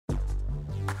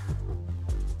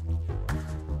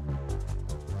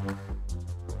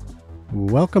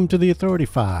Welcome to The Authority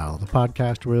File, the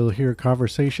podcast where you'll hear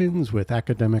conversations with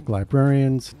academic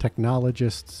librarians,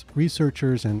 technologists,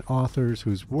 researchers, and authors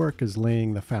whose work is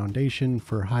laying the foundation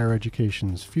for higher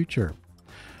education's future.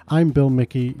 I'm Bill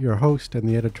Mickey, your host and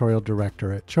the editorial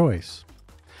director at Choice.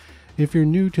 If you're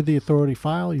new to The Authority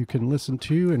File, you can listen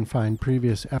to and find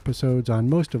previous episodes on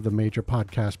most of the major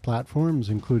podcast platforms,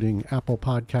 including Apple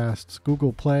Podcasts,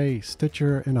 Google Play,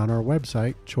 Stitcher, and on our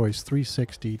website,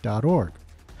 choice360.org.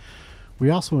 We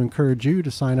also encourage you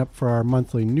to sign up for our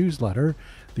monthly newsletter,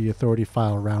 the Authority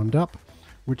File Roundup,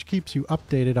 which keeps you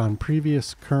updated on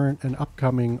previous, current, and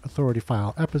upcoming Authority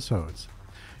File episodes.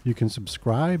 You can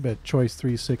subscribe at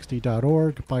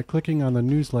choice360.org by clicking on the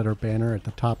newsletter banner at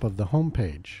the top of the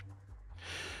homepage.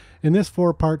 In this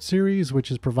four-part series,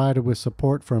 which is provided with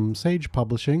support from Sage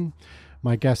Publishing,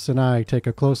 my guests and I take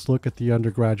a close look at the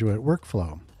undergraduate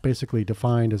workflow, basically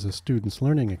defined as a student's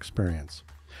learning experience.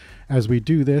 As we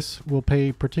do this, we'll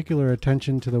pay particular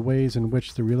attention to the ways in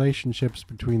which the relationships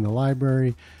between the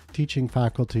library, teaching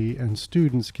faculty, and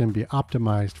students can be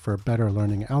optimized for better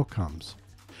learning outcomes.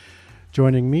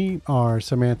 Joining me are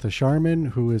Samantha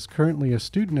Sharman, who is currently a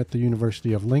student at the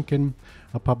University of Lincoln,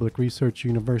 a public research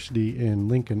university in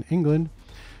Lincoln, England,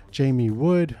 Jamie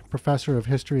Wood, professor of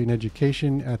history and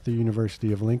education at the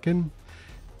University of Lincoln,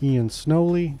 Ian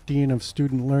Snowley, Dean of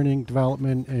Student Learning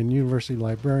Development and University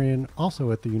Librarian,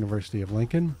 also at the University of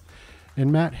Lincoln,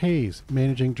 and Matt Hayes,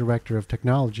 Managing Director of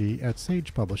Technology at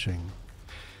Sage Publishing.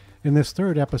 In this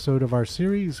third episode of our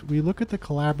series, we look at the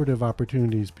collaborative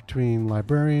opportunities between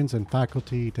librarians and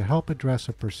faculty to help address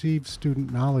a perceived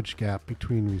student knowledge gap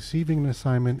between receiving an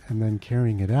assignment and then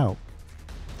carrying it out.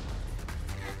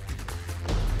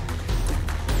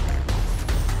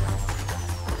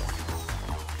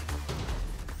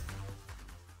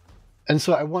 And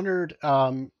so I wondered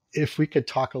if we could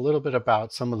talk a little bit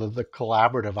about some of the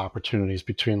collaborative opportunities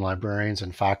between librarians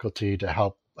and faculty to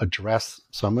help address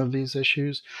some of these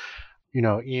issues. You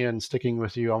know, Ian, sticking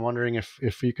with you, I'm wondering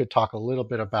if you could talk a little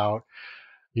bit about,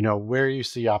 where you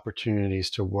see opportunities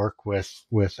to work with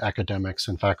academics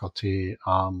and faculty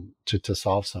to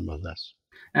solve some of this.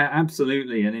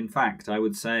 Absolutely. And in fact, I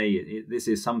would say this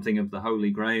is something of the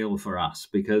holy grail for us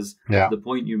because the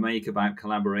point you make about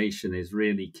collaboration is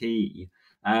really key.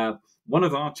 One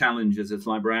of our challenges as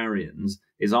librarians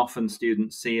is often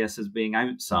students see us as being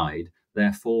outside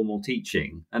their formal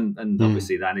teaching. And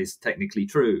obviously that is technically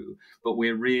true, but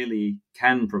we really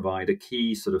can provide a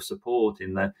key sort of support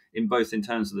in both in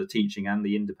terms of the teaching and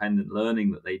the independent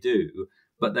learning that they do,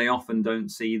 but they often don't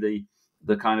see the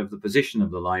kind of the position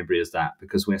of the library as that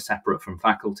because we're separate from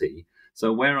faculty.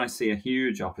 So where I see a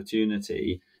huge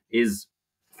opportunity is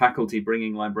faculty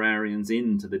bringing librarians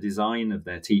into the design of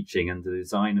their teaching and the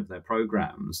design of their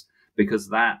programs, because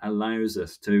that allows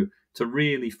us to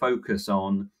really focus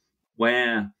on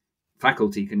where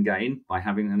faculty can gain by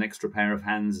having an extra pair of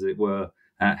hands, as it were,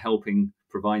 helping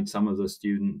provide some of the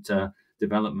student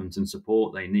development and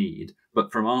support they need.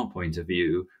 But from our point of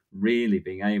view, really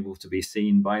being able to be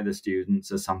seen by the students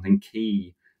as something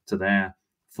key to their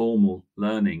formal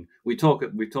learning. We've talked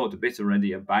a bit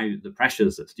already about the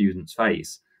pressures that students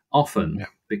face. Often,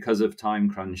 because of time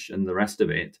crunch and the rest of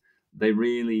it, they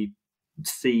really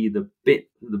see the bit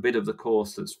of the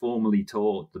course that's formally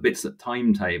taught, the bits that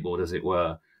timetabled, as it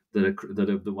were, that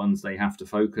are the ones they have to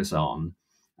focus on.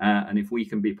 And if we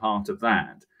can be part of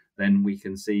that, then we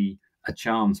can see a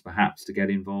chance perhaps to get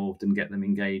involved and get them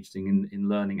engaged in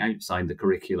learning outside the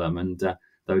curriculum and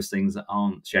those things that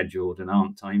aren't scheduled and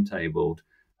aren't timetabled.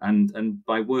 And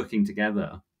by working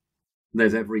together,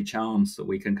 there's every chance that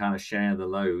we can kind of share the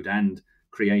load and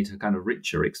create a kind of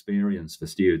richer experience for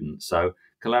students. So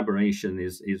collaboration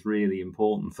is really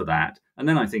important for that. And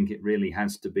then I think it really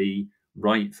has to be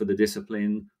right for the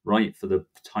discipline, right for the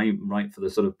time, right for the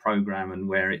sort of program and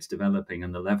where it's developing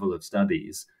and the level of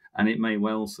studies. And it may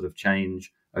well sort of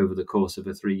change over the course of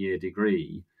a 3-year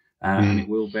degree. And it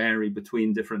will vary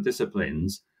between different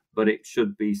disciplines, but it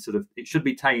should be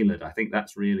tailored. I think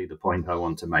that's really the point I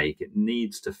want to make. It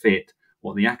needs to fit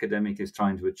what the academic is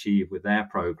trying to achieve with their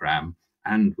program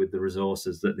and with the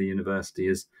resources that the university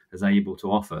is able to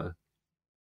offer.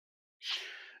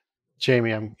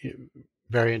 Jamie, I'm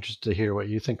very interested to hear what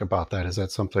you think about that. Does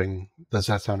that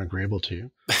sound agreeable to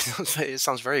you? It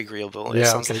sounds very agreeable. Yeah, it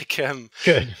sounds okay. like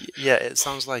Good. Yeah, it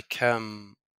sounds like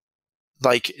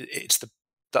it's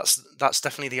that's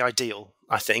definitely the ideal,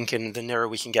 I think, and the nearer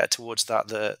we can get towards that,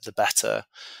 the better.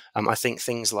 I think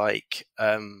things like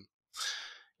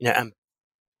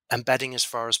embedding as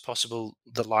far as possible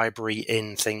the library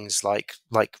in things like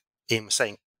Ian was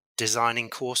saying, designing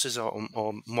courses or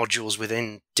modules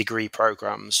within degree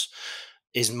programs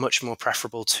is much more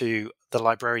preferable to the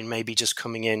librarian maybe just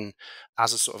coming in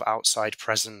as a sort of outside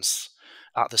presence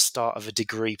at the start of a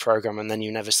degree program, and then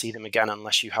you never see them again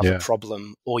unless you have a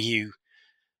problem, or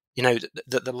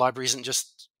the library isn't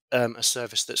just a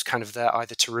service that's kind of there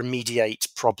either to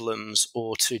remediate problems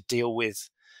or to deal with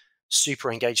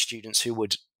super engaged students who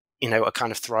would, are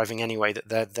kind of thriving anyway,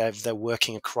 that they're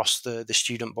working across the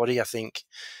student body. I think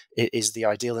it is the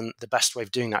ideal, and the best way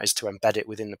of doing that is to embed it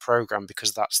within the program,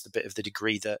 because that's the bit of the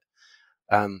degree that,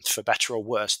 for better or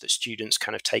worse, that students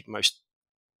kind of play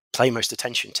most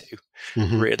attention to.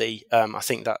 Really, I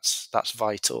think that's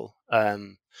vital.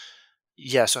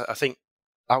 So I think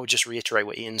I would just reiterate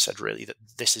what Ian said, really, that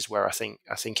this is where I think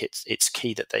it's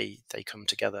key that they come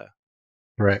together.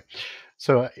 Right.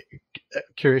 So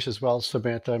curious as well,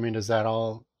 Samantha, I mean, does that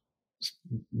all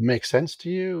make sense to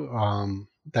you,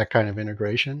 that kind of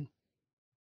integration?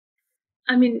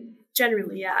 I mean,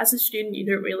 generally, yeah. As a student, you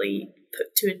don't really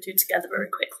put two and two together very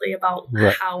quickly about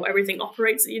how everything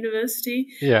operates at university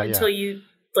until you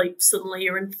suddenly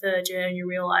you're in third year and you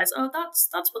realize, oh, that's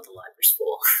what the library's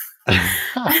for.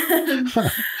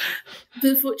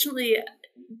 But fortunately,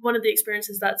 one of the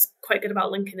experiences that's quite good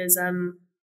about Lincoln is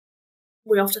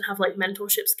we often have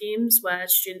mentorship schemes where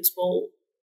students will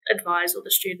advise other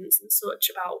students and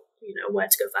such about where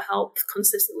to go for help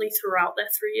consistently throughout their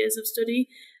 3 years of study.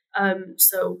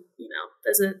 So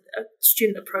there's a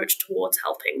student approach towards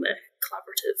helping the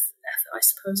collaborative effort, I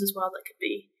suppose, as well, that could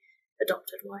be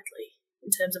adopted widely in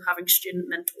terms of having student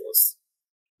mentors.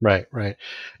 Right.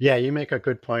 Yeah, you make a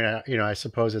good point. I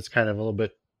suppose it's kind of a little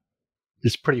bit,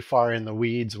 it's pretty far in the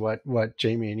weeds what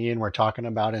Jamie and Ian were talking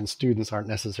about, and students aren't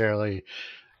necessarily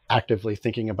actively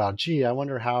thinking about, gee, I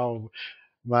wonder how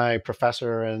my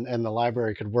professor and the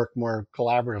library could work more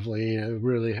collaboratively. It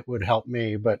really would help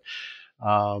me. But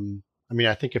I mean,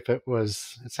 I think it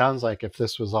sounds like if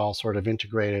this was all sort of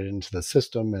integrated into the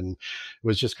system and it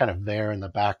was just kind of there in the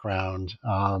background,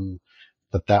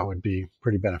 that would be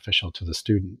pretty beneficial to the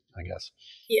student, I guess.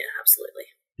 Yeah,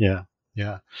 absolutely.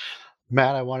 Yeah.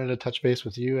 Matt, I wanted to touch base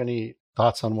with you. Any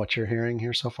thoughts on what you're hearing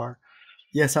here so far?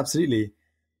 Yes, absolutely.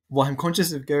 Well, I'm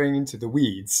conscious of going into the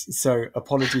weeds, so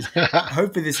apologies.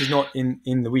 Hopefully this is not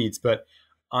in the weeds, but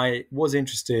I was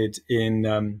interested in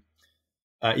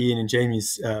Ian and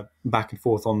Jamie's back and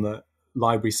forth on the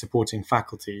library supporting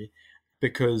faculty,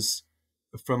 because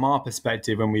from our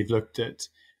perspective, when we've looked at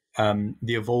the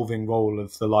evolving role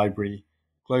of the library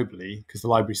globally, because the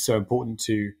library is so important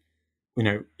to,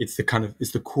 it's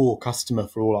the core customer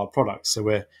for all our products. So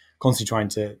we're constantly trying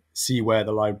to see where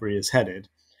the library is headed.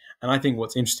 And I think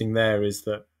what's interesting there is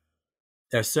that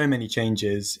there are so many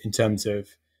changes in terms of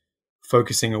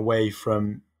focusing away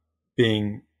from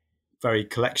being very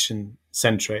collection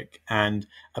centric and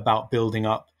about building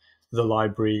up the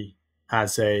library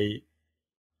as a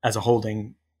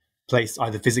holding place,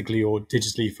 either physically or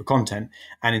digitally, for content,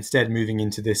 and instead moving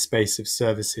into this space of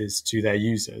services to their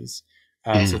users.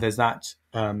 So there's that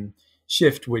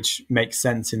shift, which makes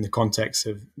sense in the context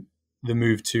of the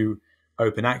move to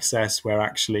open access, where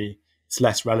actually it's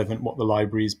less relevant what the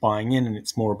library is buying in and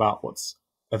it's more about what's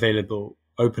available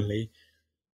openly.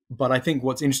 But I think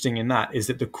what's interesting in that is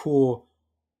that the core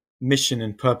mission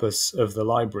and purpose of the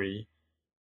library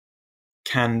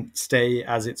can stay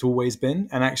as it's always been.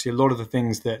 And actually a lot of the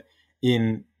things that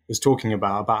Ian was talking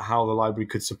about how the library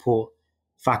could support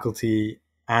faculty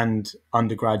and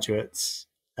undergraduates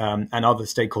and other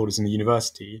stakeholders in the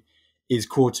university is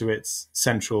core to its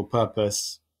central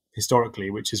purpose historically,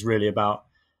 which is really about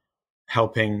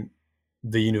helping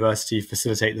the university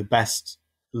facilitate the best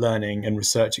learning and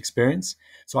research experience.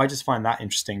 So I just find that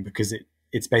interesting, because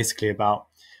it's basically about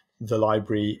the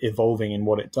library evolving in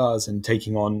what it does and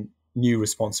taking on new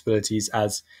responsibilities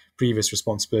as previous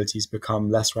responsibilities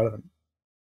become less relevant.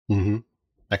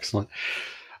 Excellent.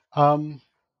 Ian,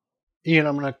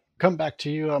 I'm going to come back to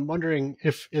you. I'm wondering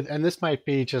and this might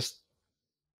be just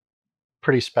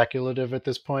pretty speculative at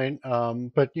this point,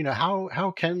 but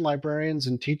how can librarians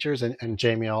and teachers, and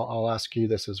Jamie, I'll ask you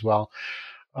this as well,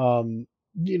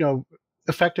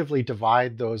 effectively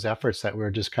divide those efforts that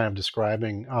we're just kind of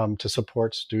describing to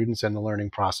support students in the learning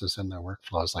process and their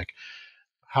workflows? Like,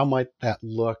 how might that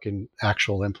look in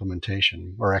actual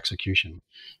implementation or execution?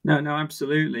 No,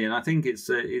 absolutely. And I think it's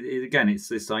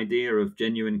this idea of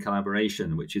genuine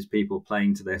collaboration, which is people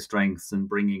playing to their strengths and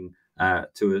bringing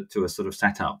to a sort of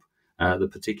setup the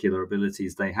particular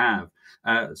abilities they have.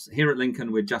 Here at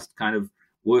Lincoln, we're just kind of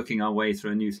working our way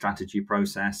through a new strategy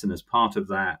process. And as part of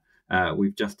that,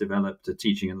 we've just developed a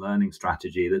teaching and learning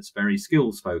strategy that's very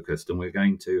skills focused. And we're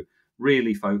going to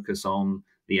really focus on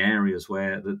areas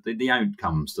where the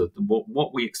outcomes,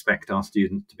 what we expect our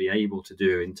students to be able to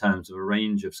do in terms of a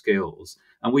range of skills.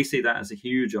 And we see that as a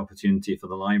huge opportunity for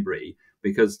the library,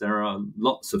 because there are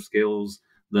lots of skills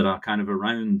that are kind of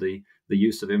around the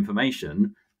use of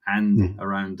information and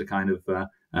around the kind of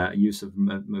use of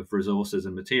resources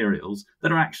and materials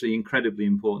that are actually incredibly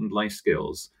important life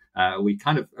skills. We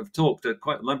kind of have talked,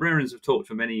 librarians have talked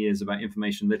for many years about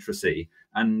information literacy,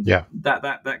 and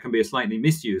that can be a slightly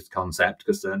misused concept,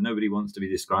 because nobody wants to be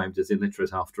described as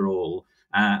illiterate after all,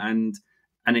 and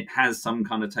it has some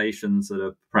connotations that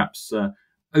are perhaps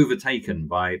overtaken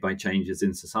by changes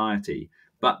in society.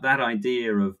 But that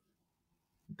idea of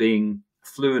being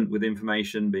fluent with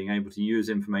information, being able to use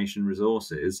information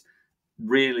resources,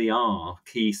 really are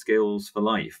key skills for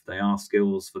life. They are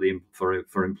skills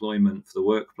for employment, for the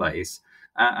workplace,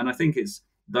 and I think it's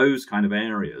those kind of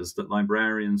areas that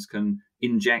librarians can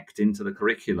inject into the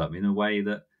curriculum in a way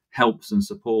that helps and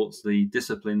supports the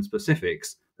discipline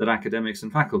specifics that academics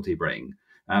and faculty bring.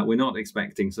 We're not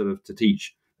expecting sort of to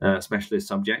teach specialist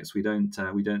subjects. We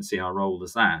don't see our role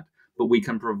as that, but we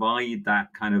can provide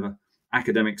that kind of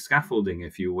academic scaffolding,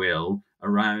 if you will,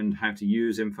 around how to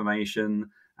use information,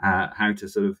 how to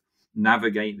sort of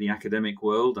navigate the academic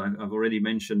world. I've already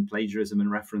mentioned plagiarism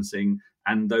and referencing,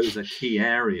 and those are key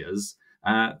areas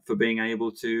for being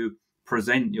able to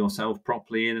present yourself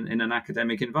properly in an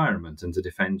academic environment, and to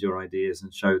defend your ideas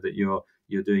and show that you're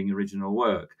doing original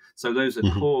work. So those are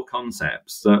core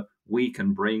concepts that we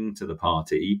can bring to the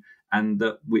party, and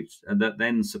that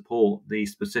then support the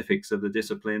specifics of the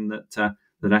discipline that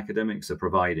academics are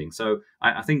providing. So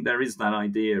I think there is that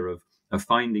idea of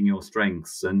finding your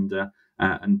strengths and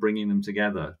bringing them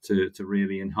together to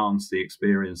really enhance the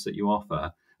experience that you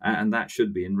offer, and that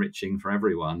should be enriching for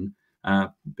everyone,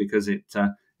 because it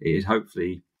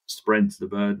hopefully spreads the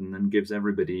burden and gives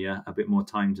everybody a bit more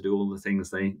time to do all the things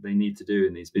they need to do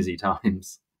in these busy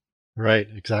times. Right,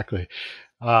 exactly.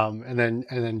 And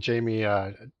then Jamie,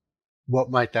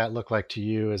 what might that look like to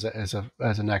you as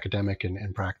an academic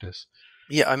in practice?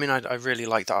 Yeah, I mean, I really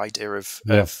like the idea of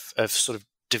sort of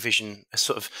division.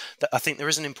 I think there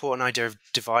is an important idea of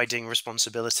dividing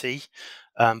responsibility,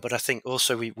 but I think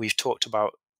also we've talked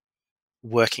about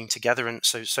working together, and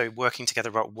so working together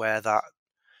about where that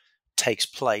takes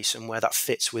place and where that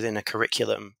fits within a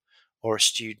curriculum or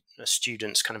a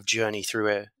student's kind of journey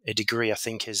through a degree, I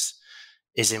think is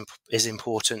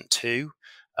important too,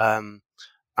 and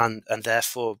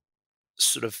therefore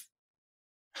sort of.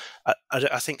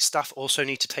 I think staff also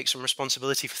need to take some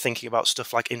responsibility for thinking about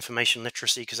stuff like information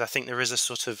literacy, because I think there is a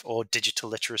sort of, or digital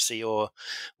literacy, or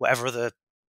whatever other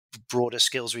broader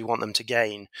skills we want them to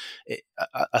gain.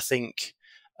 I think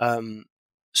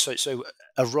so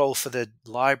a role for the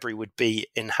library would be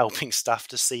in helping staff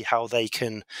to see how they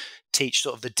can teach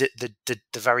sort of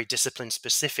the very discipline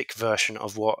specific version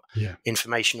of what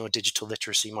information or digital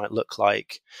literacy might look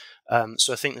like.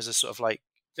 So I think there's a sort of like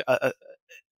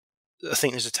I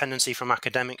think there's a tendency from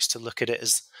academics to look at it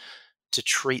as to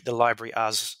treat the library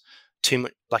as too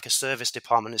much like a service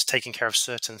department is taking care of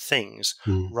certain things,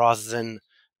 rather than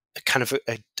a kind of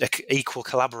a equal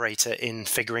collaborator in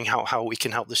figuring out how we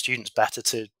can help the students better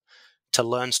to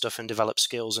learn stuff and develop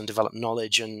skills and develop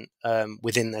knowledge and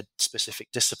within their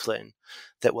specific discipline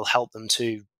that will help them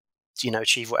to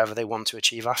achieve whatever they want to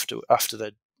achieve after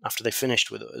they've finished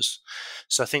with us.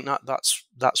 So I think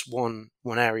that's one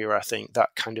area. I think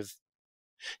that kind of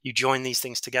you join these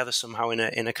things together somehow in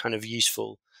a kind of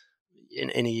useful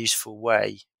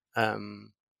way. That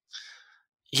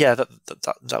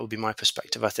would be my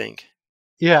perspective, I think.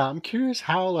 Yeah, I'm curious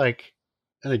how, like,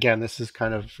 and again, this is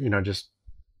kind of just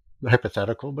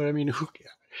hypothetical, but I mean,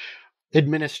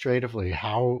 administratively,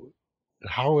 how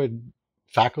would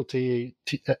faculty,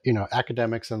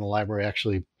 academics in the library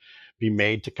actually be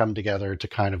made to come together to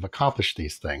kind of accomplish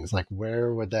these things? Like,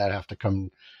 where would that have to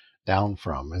come down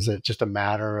from? Is it just a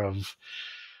matter of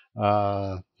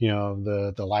the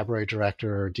library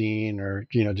director or dean, or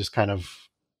just kind of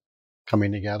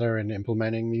coming together and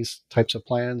implementing these types of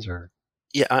plans? Or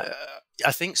I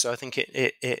think so. I think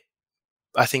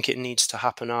it needs to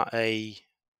happen at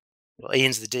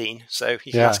Ian's the dean, so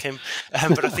you can ask him.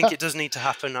 But I think it does need to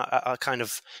happen at a kind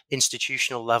of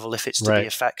institutional level if it's to be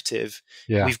effective.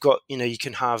 Yeah. We've got, you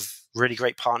can have really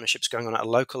great partnerships going on at a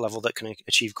local level that can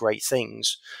achieve great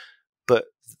things, but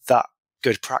that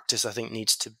good practice, I think,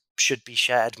 should be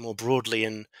shared more broadly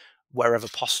and wherever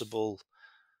possible,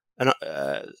 and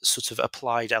sort of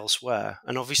applied elsewhere.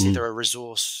 And obviously there are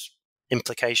resource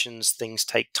implications. Things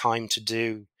take time to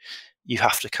do. You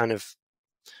have to kind of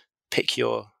pick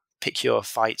your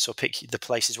fights or pick the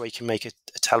places where you can make a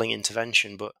telling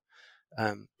intervention. But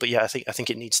But yeah, I think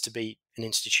it needs to be an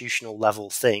institutional level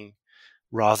thing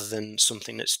rather than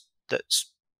something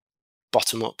that's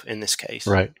bottom up in this case.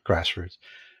 Right, grassroots.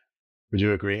 Would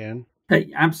you agree, Ian?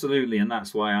 Hey, absolutely, and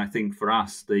that's why I think for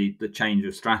us the change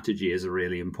of strategy is a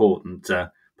really important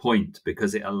point,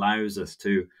 because it allows us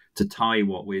to tie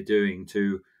what we're doing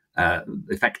to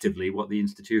effectively what the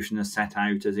institution has set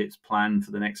out as its plan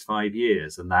for the next 5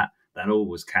 years, and that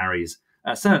always carries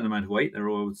a certain amount of weight. There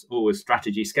are always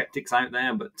strategy skeptics out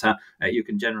there, but you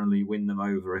can generally win them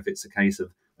over if it's a case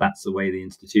of that's the way the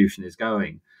institution is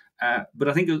going. But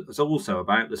I think it's also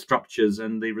about the structures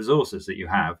and the resources that you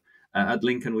have. At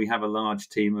Lincoln, we have a large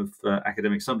team of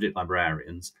academic subject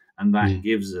librarians, and that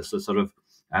gives us a sort of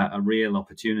a real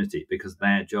opportunity, because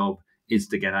their job is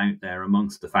to get out there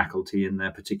amongst the faculty in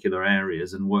their particular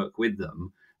areas and work with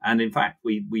them. And in fact,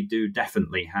 we do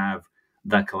definitely have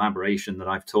the collaboration that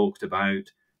I've talked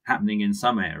about happening in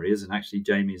some areas. And actually,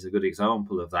 Jamie is a good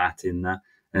example of that in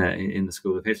the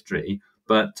School of History.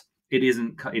 But it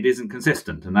isn't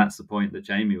consistent, and that's the point that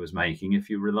Jamie was making. If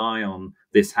you rely on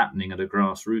this happening at a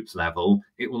grassroots level,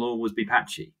 it will always be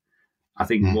patchy. I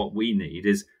think what we need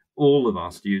is all of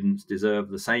our students deserve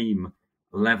the same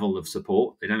level of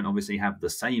support. They don't obviously have the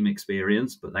same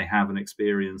experience, but they have an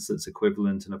experience that's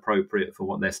equivalent and appropriate for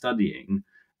what they're studying,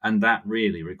 and that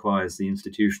really requires the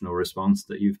institutional response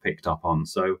that you've picked up on.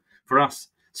 So for us,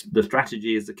 the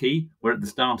strategy is the key. We're at the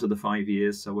start of the 5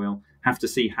 years, so we'll have to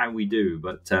see how we do,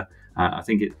 but I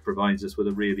think it provides us with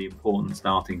a really important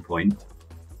starting point.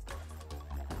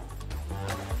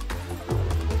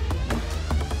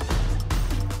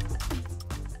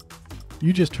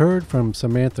 You just heard from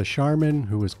Samantha Sharman,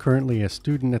 who is currently a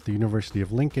student at the University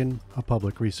of Lincoln, a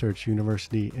public research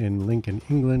university in Lincoln,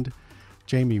 England;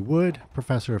 Jamie Wood,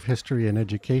 professor of history and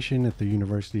education at the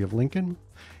University of Lincoln;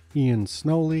 Ian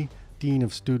Snowley, Dean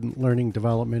of Student Learning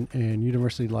Development and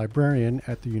University Librarian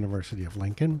at the University of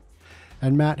Lincoln;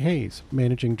 and Matt Hayes,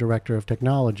 Managing Director of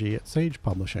Technology at Sage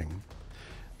Publishing.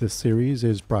 This series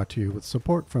is brought to you with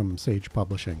support from Sage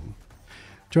Publishing.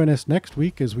 Join us next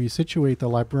week as we situate the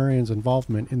librarian's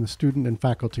involvement in the student and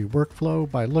faculty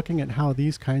workflow by looking at how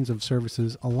these kinds of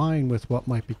services align with what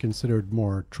might be considered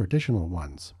more traditional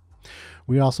ones.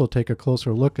 We also take a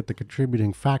closer look at the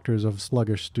contributing factors of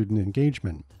sluggish student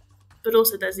engagement. But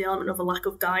also there's the element of a lack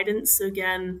of guidance. So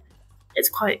again, it's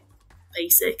quite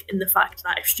basic in the fact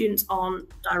that if students aren't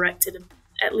directed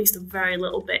at least a very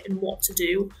little bit in what to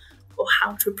do or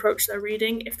how to approach their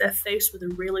reading, if they're faced with a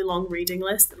really long reading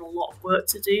list and a lot of work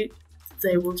to do,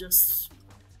 they will just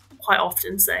quite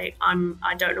often say,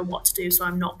 I don't know what to do, so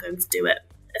I'm not going to do it,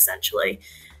 essentially.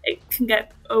 It can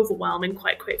get overwhelming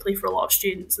quite quickly for a lot of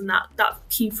students, and that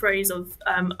key phrase of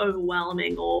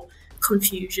overwhelming or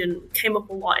confusion came up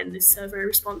a lot in the survey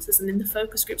responses and in the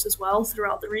focus groups as well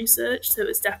throughout the research. So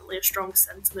it's definitely a strong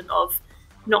sentiment of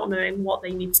not knowing what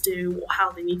they need to do or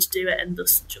how they need to do it, and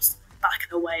just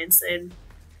backing away and saying,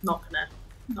 not gonna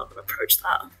approach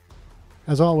that.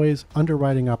 As always,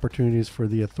 underwriting opportunities for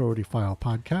the Authority File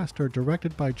podcast are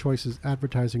directed by Choice's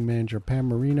advertising manager Pam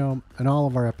Marino, and all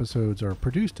of our episodes are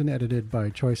produced and edited by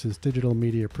Choice's digital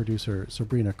media producer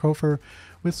Sabrina Kofer,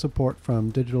 with support from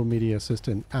digital media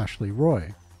assistant Ashley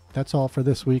Roy. That's all for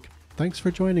this week. Thanks for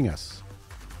joining us.